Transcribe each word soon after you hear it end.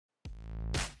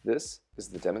This is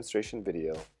the demonstration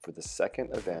video for the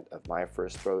second event of My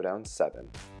First Throwdown VII,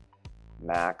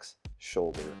 max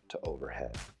shoulder to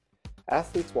overhead.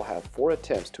 Athletes will have 4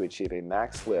 attempts to achieve a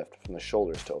max lift from the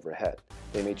shoulders to overhead.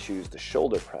 They may choose the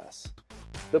shoulder press,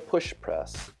 the push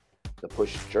press, the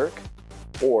push jerk,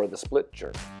 or the split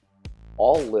jerk.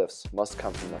 All lifts must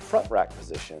come from the front rack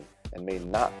position and may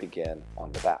not begin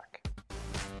on the back.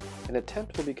 An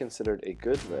attempt will be considered a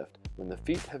good lift when the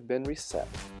feet have been reset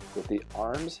with the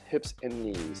arms, hips, and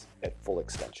knees at full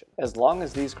extension. As long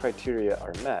as these criteria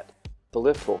are met, the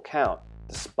lift will count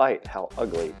despite how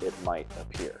ugly it might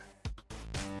appear.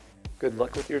 Good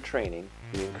luck with your training.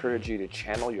 We encourage you to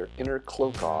channel your inner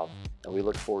Klokov, and we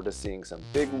look forward to seeing some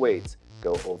big weights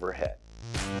go overhead.